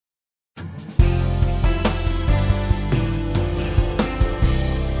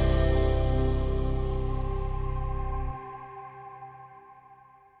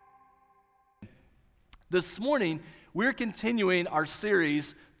This morning, we're continuing our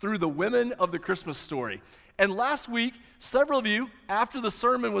series through the women of the Christmas story. And last week, several of you, after the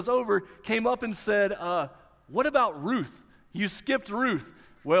sermon was over, came up and said, what about Ruth? You skipped Ruth.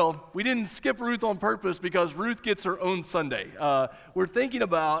 Well, we didn't skip Ruth on purpose because Ruth gets her own Sunday. We're thinking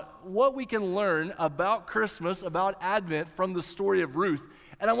about what we can learn about Christmas, about Advent from the story of Ruth.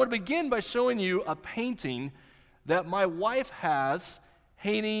 And I want to begin by showing you a painting that my wife has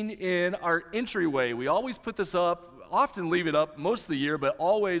hanging in our entryway. We always put this up, often leave it up most of the year, but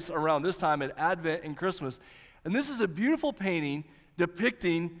always around this time at Advent and Christmas. And this is a beautiful painting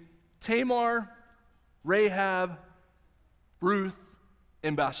depicting Tamar, Rahab, Ruth,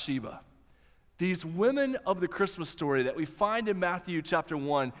 and Bathsheba. These women of the Christmas story that we find in Matthew chapter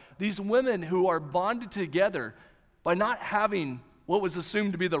 1, these women who are bonded together by not having what was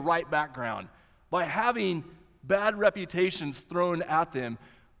assumed to be the right background, by having bad reputations thrown at them,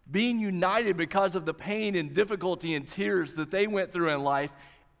 being united because of the pain and difficulty and tears that they went through in life,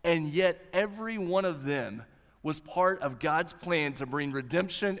 and yet every one of them was part of God's plan to bring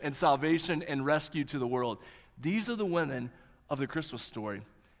redemption and salvation and rescue to the world. These are the women of the Christmas story.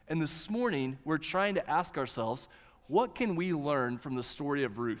 And this morning, we're trying to ask ourselves, what can we learn from the story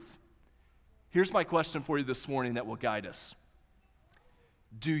of Ruth? Here's my question for you this morning that will guide us.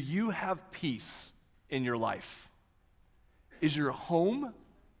 Do you have peace in your life? Is your home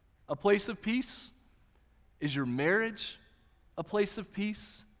a place of peace? Is your marriage a place of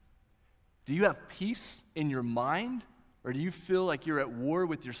peace? Do you have peace in your mind? Or do you feel like you're at war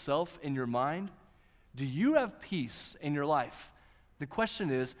with yourself in your mind? Do you have peace in your life? The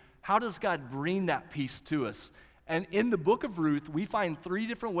question is, how does God bring that peace to us? And in the book of Ruth, we find three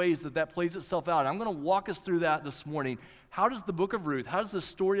different ways that plays itself out. I'm going to walk us through that this morning. How does the book of Ruth, how does the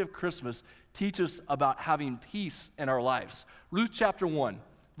story of Christmas teach us about having peace in our lives? Ruth chapter 1,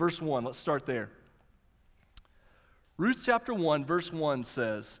 verse 1, let's start there. Ruth chapter 1, verse 1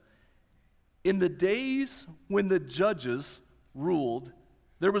 says, "In the days when the judges ruled,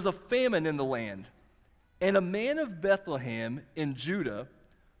 there was a famine in the land, and a man of Bethlehem in Judah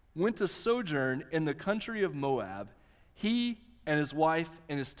went to sojourn in the country of Moab, he and his wife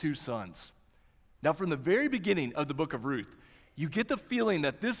and his 2 sons." Now, from the very beginning of the book of Ruth, you get the feeling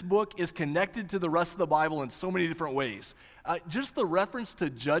that this book is connected to the rest of the Bible in so many different ways. Just the reference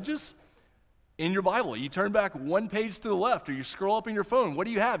to judges in your Bible, you turn back one page to the left or you scroll up in your phone, what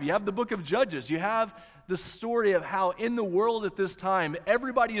do you have? You have the book of Judges. You have the story of how in the world at this time,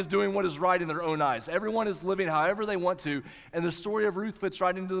 everybody is doing what is right in their own eyes. Everyone is living however they want to, and the story of Ruth fits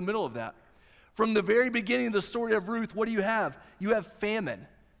right into the middle of that. From the very beginning of the story of Ruth, what do you have? You have famine.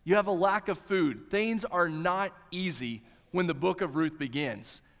 You have a lack of food. Things are not easy when the book of Ruth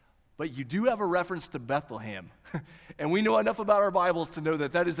begins. But you do have a reference to Bethlehem. And we know enough about our Bibles to know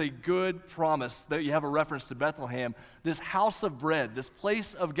that that is a good promise that you have a reference to Bethlehem, this house of bread, this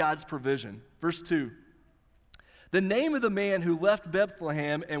place of God's provision. Verse 2. "The name of the man who left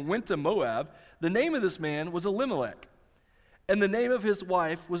Bethlehem and went to Moab, the name of this man was Elimelech. And the name of his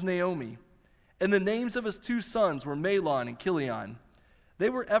wife was Naomi. And the names of his 2 sons were Mahlon and Chilion. They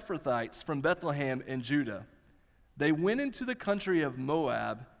were Ephrathites from Bethlehem in Judah. They went into the country of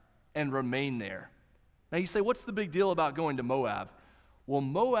Moab and remained there." Now you say, what's the big deal about going to Moab? Well,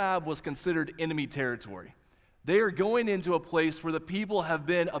 Moab was considered enemy territory. They are going into a place where the people have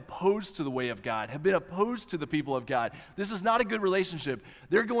been opposed to the way of God, have been opposed to the people of God. This is not a good relationship.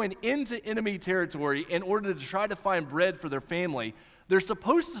 They're going into enemy territory in order to try to find bread for their family. They're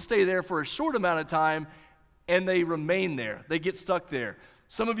supposed to stay there for a short amount of time, and they remain there. They get stuck there.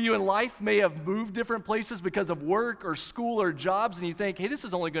 Some of you in life may have moved different places because of work or school or jobs, and you think, hey, this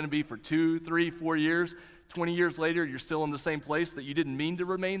is only going to be for 2, 3, 4 years. 20 years later, you're still in the same place that you didn't mean to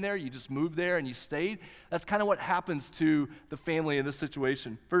remain there. You just moved there and you stayed. That's kind of what happens to the family in this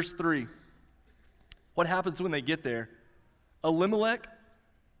situation. Verse 3, what happens when they get there? Elimelech,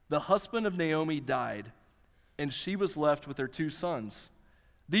 the husband of Naomi, died, and she was left with her 2 sons.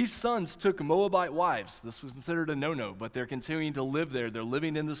 These sons took Moabite wives. This was considered a no-no, but they're continuing to live there. They're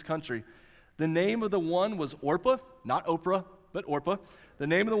living in this country. The name of the one was Orpah, not Oprah, but Orpah. The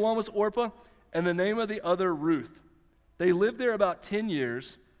name of the one was Orpah, and the name of the other Ruth. They lived there about 10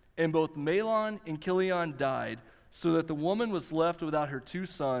 years, and both Mahlon and Chilion died, so that the woman was left without her 2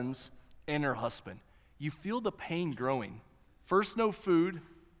 sons and her husband. You feel the pain growing. First, no food.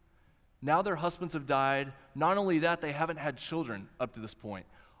 Now their husbands have died. Not only that, they haven't had children up to this point.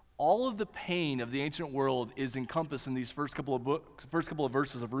 All of the pain of the ancient world is encompassed in these first couple of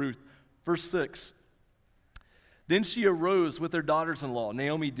verses of Ruth. Verse 6. Then she arose with her daughters-in-law,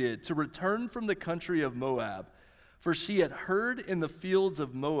 Naomi did, to return from the country of Moab, for she had heard in the fields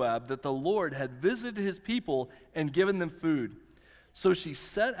of Moab that the Lord had visited his people and given them food. So she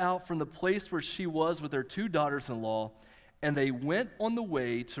set out from the place where she was with her 2 daughters-in-law, and they went on the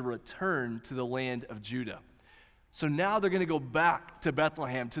way to return to the land of Judah. So now they're going to go back to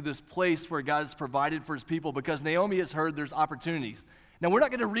Bethlehem, to this place where God has provided for his people, because Naomi has heard there's opportunities. Now, we're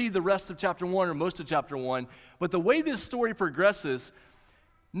not going to read the rest of chapter 1 or most of chapter 1, but the way this story progresses,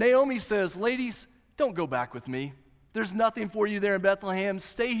 Naomi says, ladies, don't go back with me. There's nothing for you there in Bethlehem.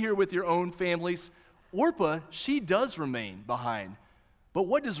 Stay here with your own families. Orpah, she does remain behind. But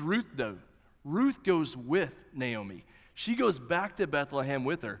what does Ruth do? Ruth goes with Naomi. She goes back to Bethlehem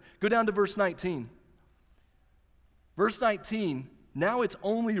with her. Go down to verse 19. Verse 19, now it's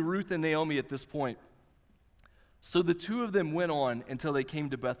only Ruth and Naomi at this point. So the 2 of them went on until they came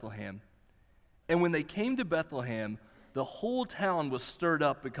to Bethlehem. And when they came to Bethlehem, the whole town was stirred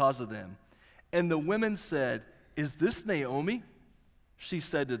up because of them. And the women said, is this Naomi? She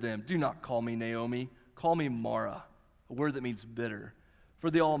said to them, do not call me Naomi, call me Mara, a word that means bitter. For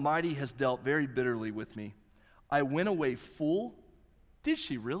the Almighty has dealt very bitterly with me. I went away full. Did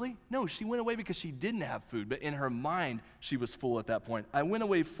she really? No, she went away because she didn't have food, but in her mind, she was full at that point. I went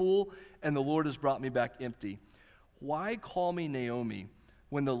away full, and the Lord has brought me back empty. Why call me Naomi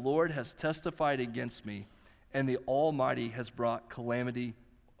when the Lord has testified against me, and the Almighty has brought calamity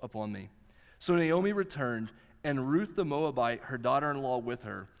upon me? So Naomi returned, and Ruth the Moabite, her daughter-in-law with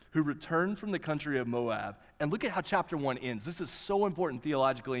her, who returned from the country of Moab. And look at how chapter 1 ends. This is so important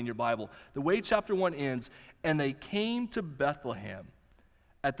theologically in your Bible. The way chapter 1 ends, and they came to Bethlehem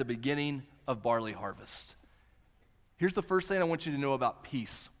at the beginning of barley harvest. Here's the first thing I want you to know about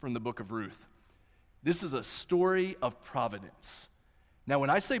peace from the book of Ruth. This is a story of providence. Now,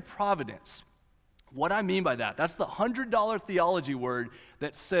 when I say providence, what I mean by that, that's the $100 theology word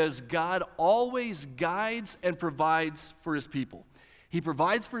that says God always guides and provides for his people. He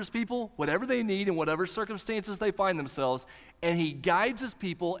provides for his people whatever they need in whatever circumstances they find themselves, and he guides his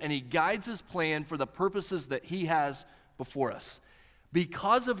people and he guides his plan for the purposes that he has before us.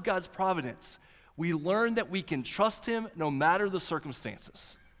 Because of God's providence, we learn that we can trust him no matter the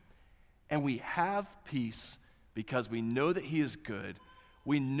circumstances. And we have peace because we know that he is good,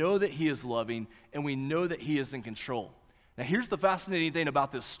 we know that he is loving, and we know that he is in control. Now, here's the fascinating thing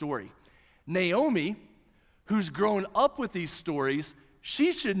about this story. Naomi, who's grown up with these stories,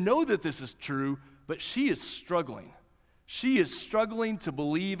 she should know that this is true, but she is struggling. She is struggling to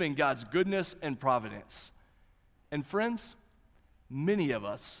believe in God's goodness and providence. And friends, many of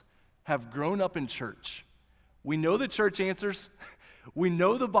us have grown up in church. We know the church answers. We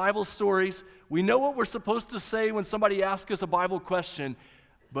know the Bible stories. We know what we're supposed to say when somebody asks us a Bible question,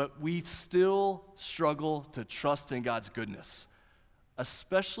 but we still struggle to trust in God's goodness,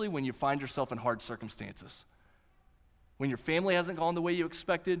 especially when you find yourself in hard circumstances. When your family hasn't gone the way you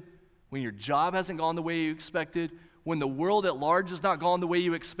expected, when your job hasn't gone the way you expected, when the world at large has not gone the way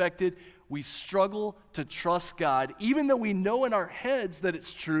you expected, we struggle to trust God. Even though we know in our heads that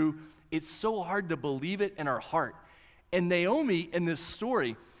it's true, it's so hard to believe it in our heart. And Naomi, in this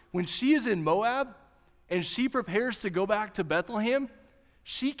story, when she is in Moab and she prepares to go back to Bethlehem,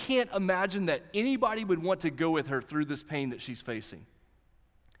 she can't imagine that anybody would want to go with her through this pain that she's facing.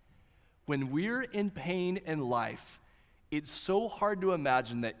 When we're in pain in life, it's so hard to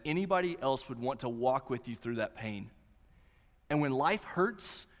imagine that anybody else would want to walk with you through that pain. And when life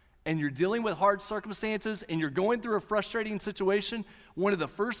hurts and you're dealing with hard circumstances and you're going through a frustrating situation, one of the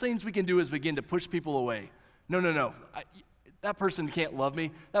first things we can do is begin to push people away. No. That person can't love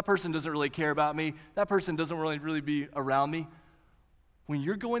me. That person doesn't really care about me. That person doesn't really be around me. When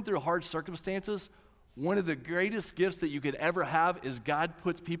you're going through hard circumstances, one of the greatest gifts that you could ever have is God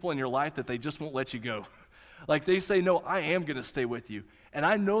puts people in your life that they just won't let you go. Like they say, no, I am going to stay with you. And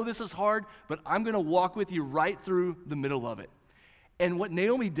I know this is hard, but I'm going to walk with you right through the middle of it. And what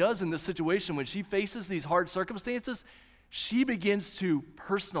Naomi does in this situation when she faces these hard circumstances, she begins to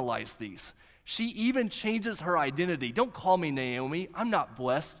personalize these. She even changes her identity. Don't call me Naomi. I'm not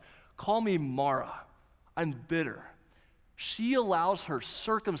blessed. Call me Mara. I'm bitter. She allows her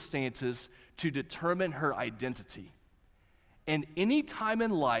circumstances to determine her identity. And any time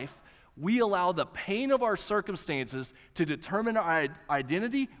in life we allow the pain of our circumstances to determine our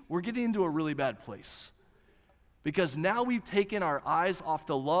identity, we're getting into a really bad place. Because now we've taken our eyes off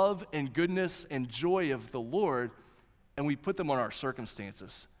the love and goodness and joy of the Lord, and we put them on our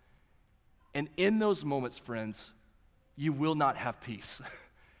circumstances. And in those moments, friends, you will not have peace.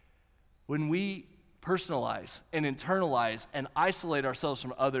 When we personalize and internalize and isolate ourselves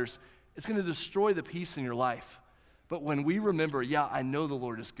from others, it's going to destroy the peace in your life. But when we remember, I know the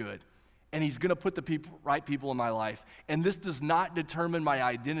Lord is good, and he's going to put the right people in my life. And this does not determine my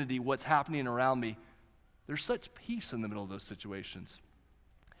identity, what's happening around me. There's such peace in the middle of those situations.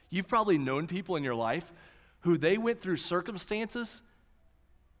 You've probably known people in your life who they went through circumstances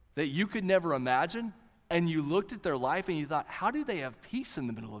that you could never imagine, and you looked at their life and you thought, how do they have peace in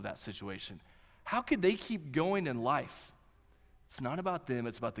the middle of that situation? How could they keep going in life? It's not about them,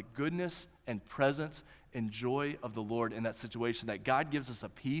 it's about the goodness and presence and joy of the Lord in that situation, that God gives us a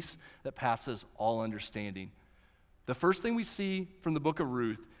peace that passes all understanding. The first thing we see from the book of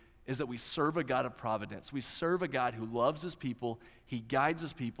Ruth is that we serve a God of providence. We serve a God who loves his people, he guides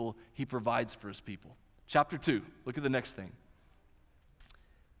his people, he provides for his people. Chapter 2, look at the next thing.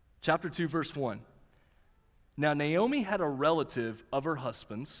 Chapter 2, verse 1. Now Naomi had a relative of her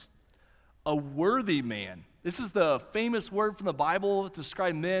husband's, a worthy man. This is the famous word from the Bible to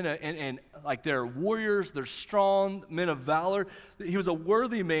describe men and like they're warriors, they're strong, men of valor. He was a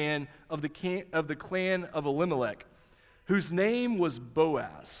worthy man of the clan of Elimelech, whose name was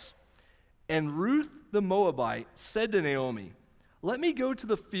Boaz. And Ruth the Moabite said to Naomi, let me go to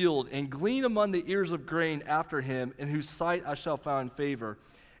the field and glean among the ears of grain after him, in whose sight I shall find favor.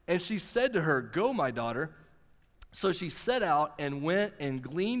 And she said to her, go, my daughter. So she set out and went and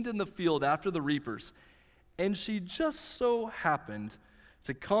gleaned in the field after the reapers. And she just so happened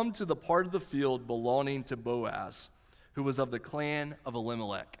to come to the part of the field belonging to Boaz, who was of the clan of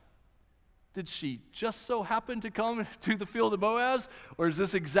Elimelech. Did she just so happen to come to the field of Boaz? Or is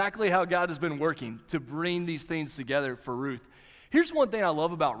this exactly how God has been working to bring these things together for Ruth? Here's one thing I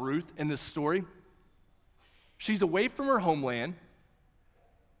love about Ruth in this story. She's away from her homeland.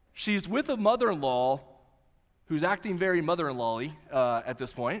 She's with a mother-in-law who's acting very mother-in-law-y at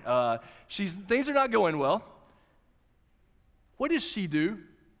this point. Things are not going well. What does she do?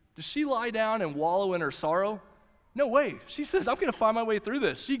 Does she lie down and wallow in her sorrow? No way. She says, I'm going to find my way through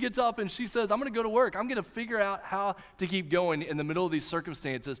this. She gets up and she says, I'm going to go to work. I'm going to figure out how to keep going in the middle of these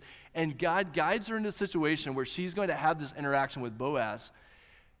circumstances. And God guides her into a situation where she's going to have this interaction with Boaz.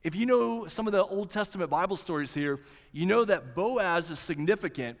 If you know some of the Old Testament Bible stories here, you know that Boaz is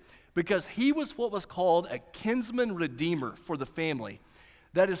significant because he was what was called a kinsman redeemer for the family.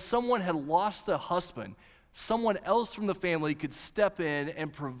 That is, someone had lost a husband. Someone else from the family could step in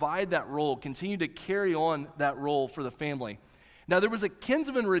and provide that role, continue to carry on that role for the family. Now, there was a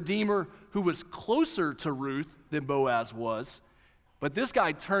kinsman redeemer who was closer to Ruth than Boaz was, but this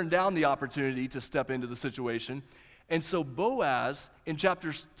guy turned down the opportunity to step into the situation. And so Boaz, in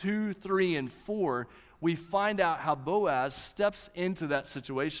chapters 2, 3, and 4, we find out how Boaz steps into that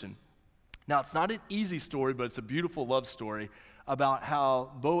situation. Now, it's not an easy story, but it's a beautiful love story about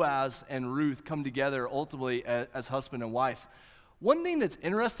how Boaz and Ruth come together ultimately as husband and wife. One thing that's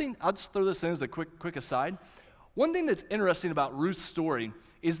interesting, I'll just throw this in as a quick aside. One thing that's interesting about Ruth's story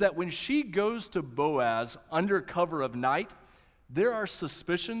is that when she goes to Boaz under cover of night, there are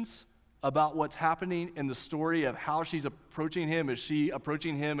suspicions about what's happening in the story of how she's approaching him. Is she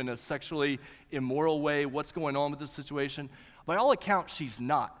approaching him in a sexually immoral way? What's going on with this situation? By all accounts, she's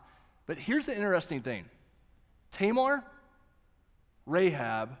not. But here's the interesting thing. Tamar,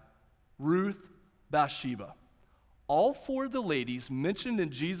 Rahab, Ruth, Bathsheba. All four of the ladies mentioned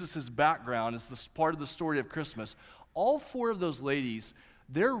in Jesus' background as this part of the story of Christmas, all four of those ladies,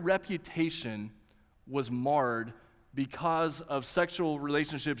 their reputation was marred because of sexual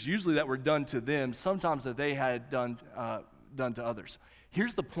relationships, usually that were done to them, sometimes that they had done to others.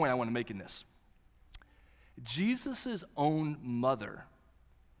 Here's the point I want to make in this. Jesus' own mother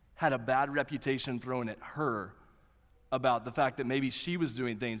had a bad reputation thrown at her about the fact that maybe she was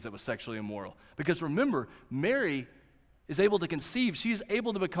doing things that was sexually immoral. Because remember, Mary is able to conceive. She is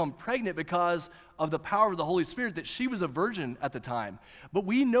able to become pregnant because of the power of the Holy Spirit, that she was a virgin at the time. But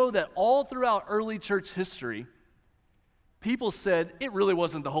we know that all throughout early church history, people said it really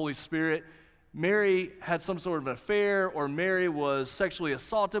wasn't the Holy Spirit. Mary had some sort of an affair, or Mary was sexually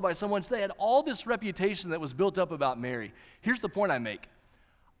assaulted by someone. So they had all this reputation that was built up about Mary. Here's the point I make.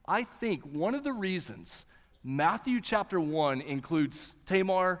 I think one of the reasons Matthew chapter 1 includes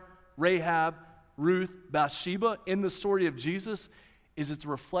Tamar, Rahab, Ruth, Bathsheba in the story of Jesus is it's a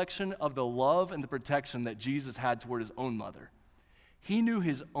reflection of the love and the protection that Jesus had toward his own mother. He knew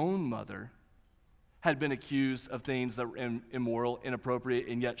his own mother had been accused of things that were immoral, inappropriate,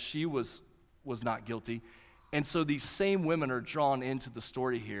 and yet she was not guilty. And so these same women are drawn into the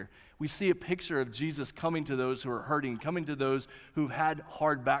story here. We see a picture of Jesus coming to those who are hurting, coming to those who've had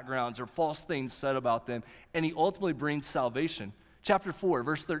hard backgrounds or false things said about them, and he ultimately brings salvation. Chapter 4,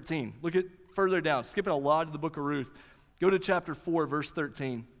 verse 13. Look at further down, skipping a lot of the book of Ruth. Go to chapter 4, verse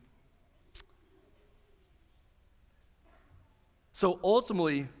 13. So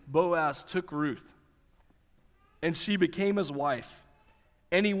ultimately, Boaz took Ruth, and she became his wife.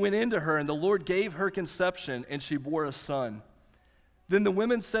 And he went into her, and the Lord gave her conception, and she bore a son. Then the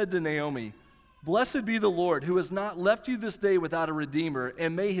women said to Naomi, "Blessed be the Lord, who has not left you this day without a redeemer,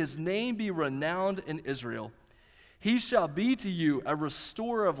 and may his name be renowned in Israel. He shall be to you a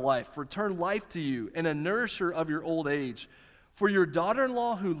restorer of life, return life to you, and a nourisher of your old age. For your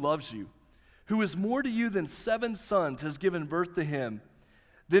daughter-in-law who loves you, who is more to you than 7 sons, has given birth to him."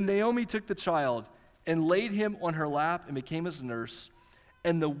 Then Naomi took the child and laid him on her lap and became his nurse.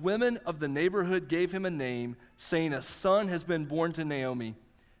 And the women of the neighborhood gave him a name, saying, "A son has been born to Naomi."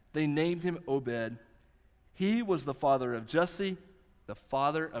 They named him Obed. He was the father of Jesse, the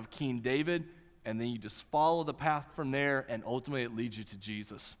father of King David, and then you just follow the path from there, and ultimately it leads you to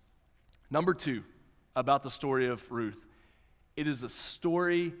Jesus. Number 2, about the story of Ruth. It is a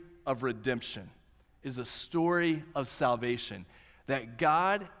story of redemption. It is a story of salvation, that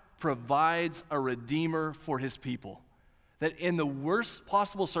God provides a redeemer for his people. That in the worst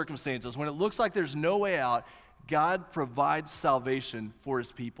possible circumstances, when it looks like there's no way out, God provides salvation for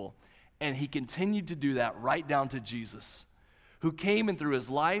his people. And he continued to do that right down to Jesus, who came and through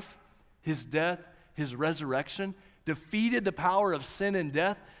his life, his death, his resurrection, defeated the power of sin and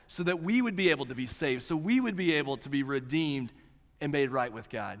death so that we would be able to be saved, so we would be able to be redeemed and made right with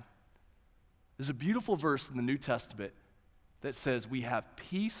God. There's a beautiful verse in the New Testament that says we have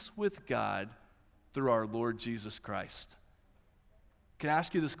peace with God through our Lord Jesus Christ. Can I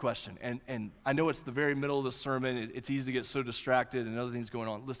ask you this question? And I know it's the very middle of the sermon. It's easy to get so distracted and other things going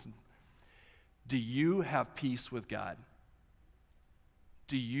on. Listen, do you have peace with God?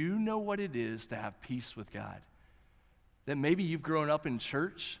 Do you know what it is to have peace with God? That maybe you've grown up in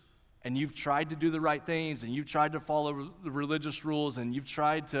church and you've tried to do the right things and you've tried to follow the religious rules and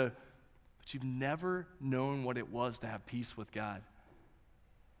but you've never known what it was to have peace with God.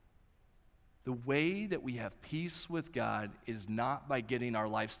 The way that we have peace with God is not by getting our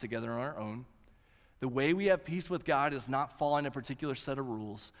lives together on our own. The way we have peace with God is not following a particular set of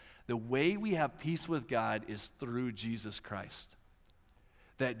rules. The way we have peace with God is through Jesus Christ.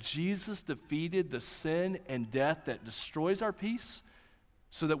 That Jesus defeated the sin and death that destroys our peace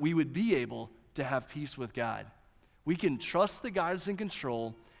so that we would be able to have peace with God. We can trust that God is in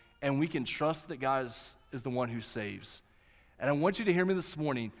control, and we can trust that God is the one who saves. And I want you to hear me this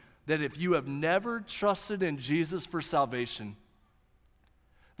morning, that if you have never trusted in Jesus for salvation,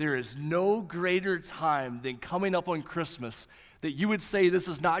 there is no greater time than coming up on Christmas that you would say, this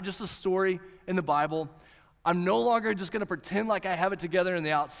is not just a story in the Bible. I'm no longer just going to pretend like I have it together on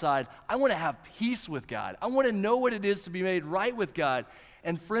the outside. I want to have peace with God. I want to know what it is to be made right with God.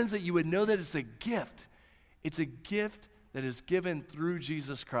 And friends, that you would know that it's a gift. It's a gift that is given through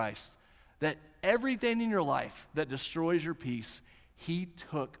Jesus Christ. That everything in your life that destroys your peace, he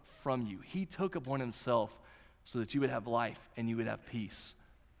took from you. He took upon himself so that you would have life and you would have peace.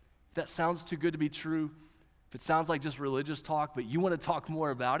 If that sounds too good to be true, if it sounds like just religious talk, but you want to talk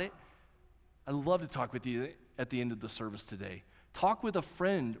more about it, I'd love to talk with you at the end of the service today. Talk with a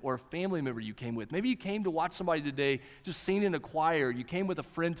friend or a family member you came with. Maybe you came to watch somebody today, just singing in a choir. You came with a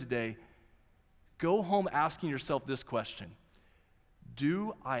friend today. Go home asking yourself this question: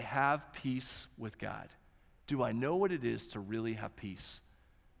 do I have peace with God? Do I know what it is to really have peace?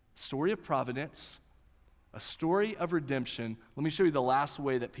 Story of providence, a story of redemption. Let me show you the last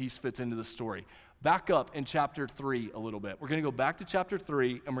way that peace fits into the story. Back up in chapter 3 a little bit. We're going to go back to chapter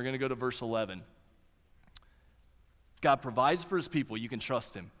 3, and we're going to go to verse 11. God provides for his people. You can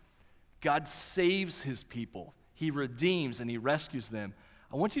trust him. God saves his people. He redeems and he rescues them.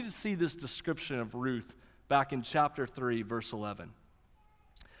 I want you to see this description of Ruth back in chapter 3, verse 11.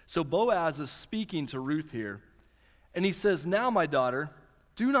 So Boaz is speaking to Ruth here, and he says, "Now, my daughter,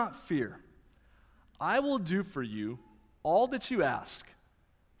 do not fear. I will do for you all that you ask,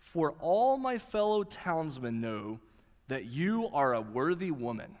 for all my fellow townsmen know that you are a worthy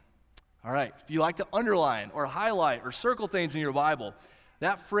woman." All right, if you like to underline or highlight or circle things in your Bible,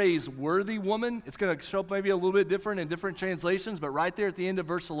 that phrase, worthy woman, it's going to show up maybe a little bit different in different translations, but right there at the end of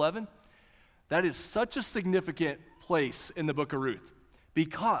verse 11, that is such a significant place in the book of Ruth,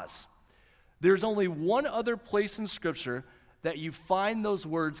 because there's only one other place in Scripture that you find those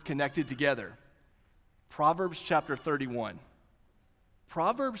words connected together. Proverbs chapter 31.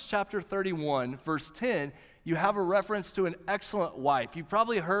 Proverbs chapter 31, verse 10, you have a reference to an excellent wife. You've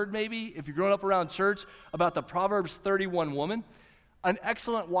probably heard maybe, if you're growing up around church, about the Proverbs 31 woman. An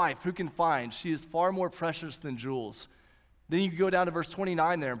excellent wife who can find, she is far more precious than jewels. Then you go down to verse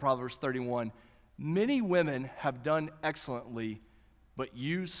 29 there in Proverbs 31. Many women have done excellently, but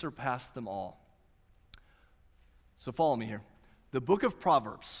you surpass them all. So follow me here. The book of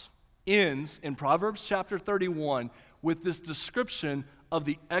Proverbs ends in Proverbs chapter 31 with this description of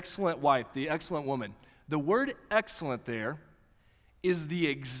the excellent wife, the excellent woman. The word excellent there is the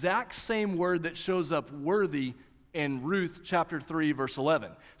exact same word that shows up worthy in Ruth chapter 3, verse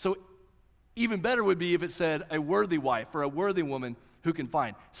 11. So even better would be if it said a worthy wife or a worthy woman who can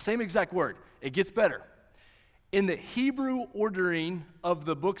find. Same exact word. It gets better. In the Hebrew ordering of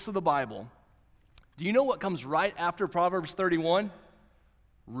the books of the Bible, do you know what comes right after Proverbs 31?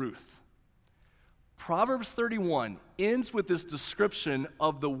 Ruth. Proverbs 31 ends with this description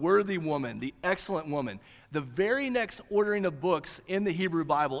of the worthy woman, the excellent woman. The very next ordering of books in the Hebrew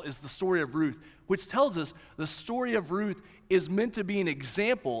Bible is the story of Ruth, which tells us the story of Ruth is meant to be an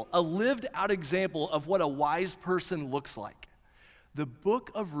example, a lived out example of what a wise person looks like. The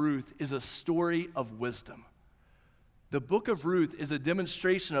book of Ruth is a story of wisdom. The book of Ruth is a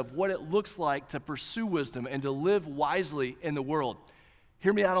demonstration of what it looks like to pursue wisdom and to live wisely in the world.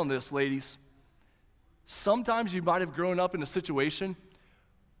 Hear me out on this, ladies. Sometimes you might have grown up in a situation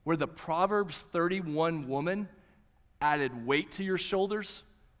where the Proverbs 31 woman added weight to your shoulders,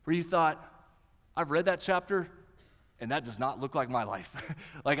 where you thought, I've read that chapter, and that does not look like my life.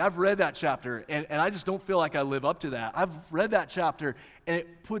 Like, I've read that chapter, and I just don't feel like I live up to that. I've read that chapter, and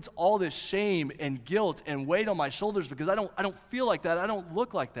it puts all this shame and guilt and weight on my shoulders because I don't feel like that. I don't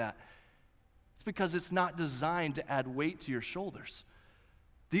look like that. It's because it's not designed to add weight to your shoulders.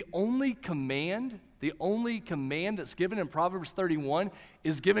 The only command that's given in Proverbs 31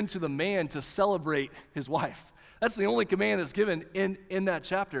 is given to the man to celebrate his wife. That's the only command that's given in that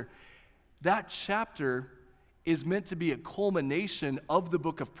chapter. That chapter is meant to be a culmination of the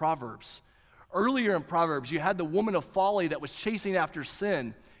book of Proverbs. Earlier in Proverbs, you had the woman of folly that was chasing after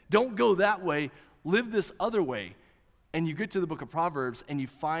sin. Don't go that way, live this other way. And you get to the book of Proverbs and you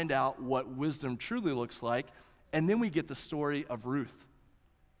find out what wisdom truly looks like, and then we get the story of Ruth.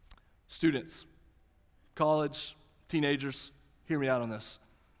 Students, college, teenagers, hear me out on this.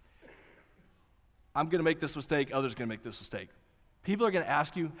 I'm going to make this mistake, others are going to make this mistake. People are going to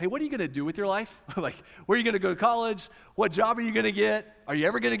ask you, hey, what are you going to do with your life? Like, where are you going to go to college? What job are you going to get? Are you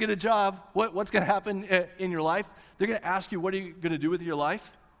ever going to get a job? What's going to happen in your life? They're going to ask you, what are you going to do with your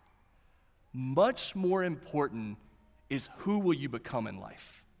life? Much more important is who will you become in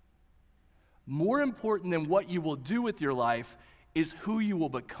life. More important than what you will do with your life is who you will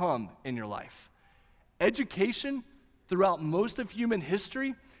become in your life. Education, throughout most of human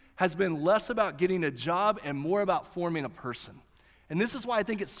history, has been less about getting a job and more about forming a person. And this is why I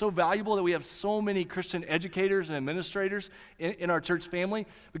think it's so valuable that we have so many Christian educators and administrators in our church family,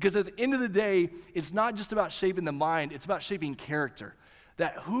 because at the end of the day, it's not just about shaping the mind, it's about shaping character.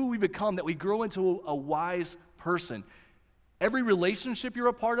 That who we become, that we grow into a wise person. Every relationship you're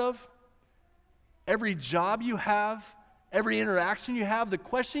a part of, every job you have, every interaction you have, the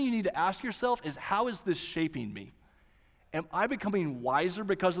question you need to ask yourself is, how is this shaping me? Am I becoming wiser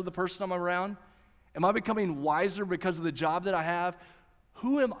because of the person I'm around? Am I becoming wiser because of the job that I have?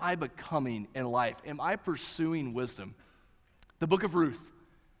 Who am I becoming in life? Am I pursuing wisdom? The book of Ruth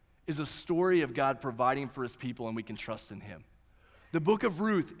is a story of God providing for his people, and we can trust in him. The book of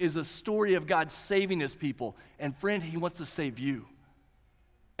Ruth is a story of God saving his people, and friend, he wants to save you.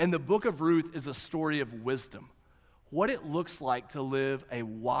 And the book of Ruth is a story of wisdom. What it looks like to live a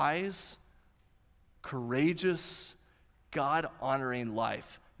wise, courageous, God-honoring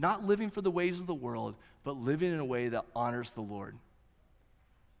life. Not living for the ways of the world, but living in a way that honors the Lord.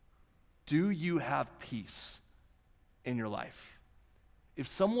 Do you have peace in your life? If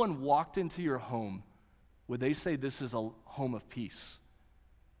someone walked into your home, would they say this is a home of peace?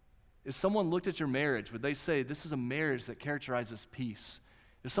 If someone looked at your marriage, would they say this is a marriage that characterizes peace?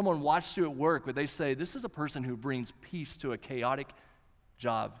 If someone watched you at work, would they say, this is a person who brings peace to a chaotic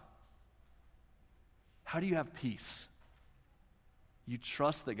job? How do you have peace? You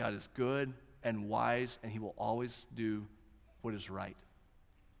trust that God is good and wise, and he will always do what is right.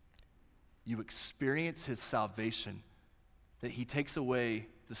 You experience his salvation, that he takes away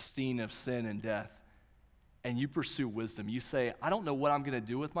the sting of sin and death, and you pursue wisdom. You say, I don't know what I'm going to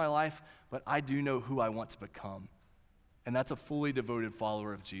do with my life, but I do know who I want to become. And that's a fully devoted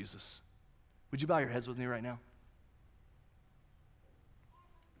follower of Jesus. Would you bow your heads with me right now?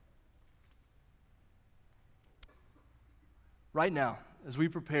 Right now, as we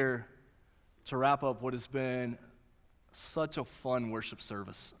prepare to wrap up what has been such a fun worship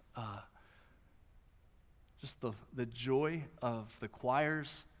service, just the joy of the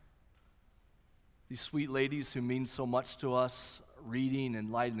choirs, these sweet ladies who mean so much to us, reading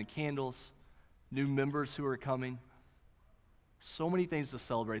and lighting the candles, new members who are coming. So many things to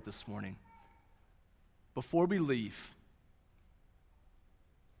celebrate this morning. Before we leave,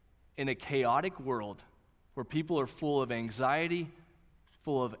 in a chaotic world where people are full of anxiety,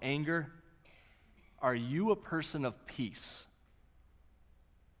 full of anger, are you a person of peace?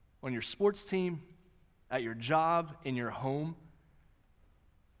 On your sports team, at your job, in your home,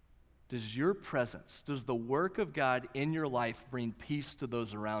 does your presence, does the work of God in your life bring peace to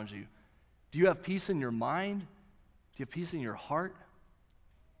those around you? Do you have peace in your mind? Do you have peace in your heart?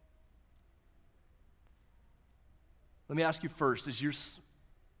 Let me ask you first, as your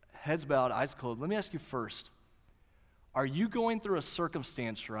heads bowed, eyes closed, let me ask you first, are you going through a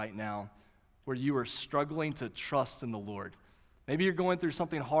circumstance right now where you are struggling to trust in the Lord? Maybe you're going through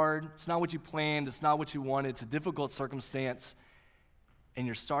something hard. It's not what you planned. It's not what you wanted. It's a difficult circumstance. And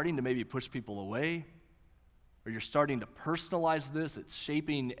you're starting to maybe push people away, or you're starting to personalize this. It's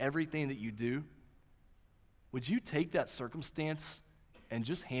shaping everything that you do. Would you take that circumstance and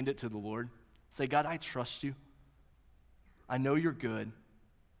just hand it to the Lord? Say, God, I trust you. I know you're good.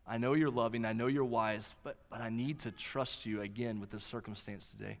 I know you're loving. I know you're wise, but I need to trust you again with this circumstance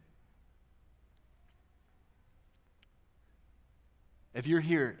today. If you're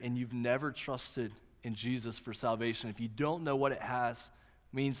here and you've never trusted in Jesus for salvation, if you don't know what it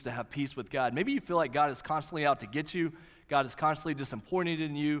means to have peace with God, maybe you feel like God is constantly out to get you, God is constantly disappointed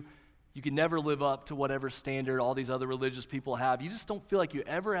in you, you can never live up to whatever standard all these other religious people have, you just don't feel like you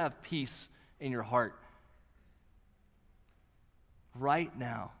ever have peace in your heart. Right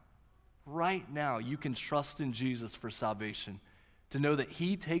now, you can trust in Jesus for salvation, to know that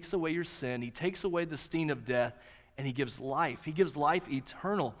he takes away your sin, he takes away the sting of death, and he gives life. He gives life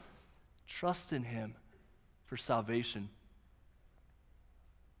eternal. Trust in him for salvation.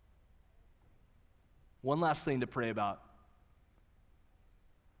 One last thing to pray about.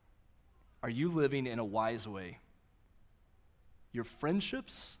 Are you living in a wise way? Your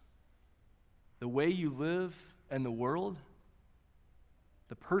friendships, the way you live in the world,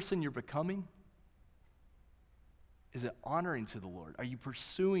 the person you're becoming, is it honoring to the Lord? Are you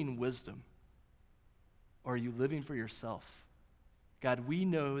pursuing wisdom? Or are you living for yourself? God, we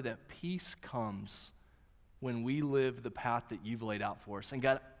know that peace comes when we live the path that you've laid out for us. And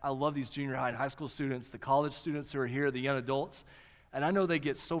God, I love these junior high and high school students, the college students who are here, the young adults. And I know they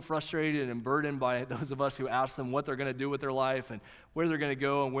get so frustrated and burdened by those of us who ask them what they're going to do with their life and where they're going to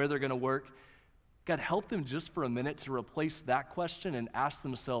go and where they're going to work. God, help them just for a minute to replace that question and ask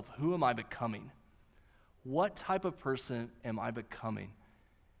themselves, who am I becoming? What type of person am I becoming?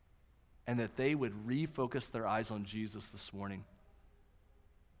 And that they would refocus their eyes on Jesus this morning.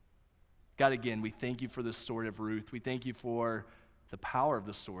 God, again, we thank you for this story of Ruth. We thank you for the power of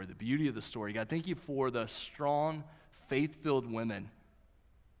the story, the beauty of the story. God, thank you for the strong, faith-filled women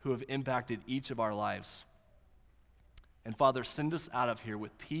who have impacted each of our lives. And Father, send us out of here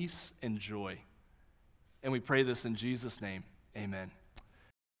with peace and joy. And we pray this in Jesus' name. Amen.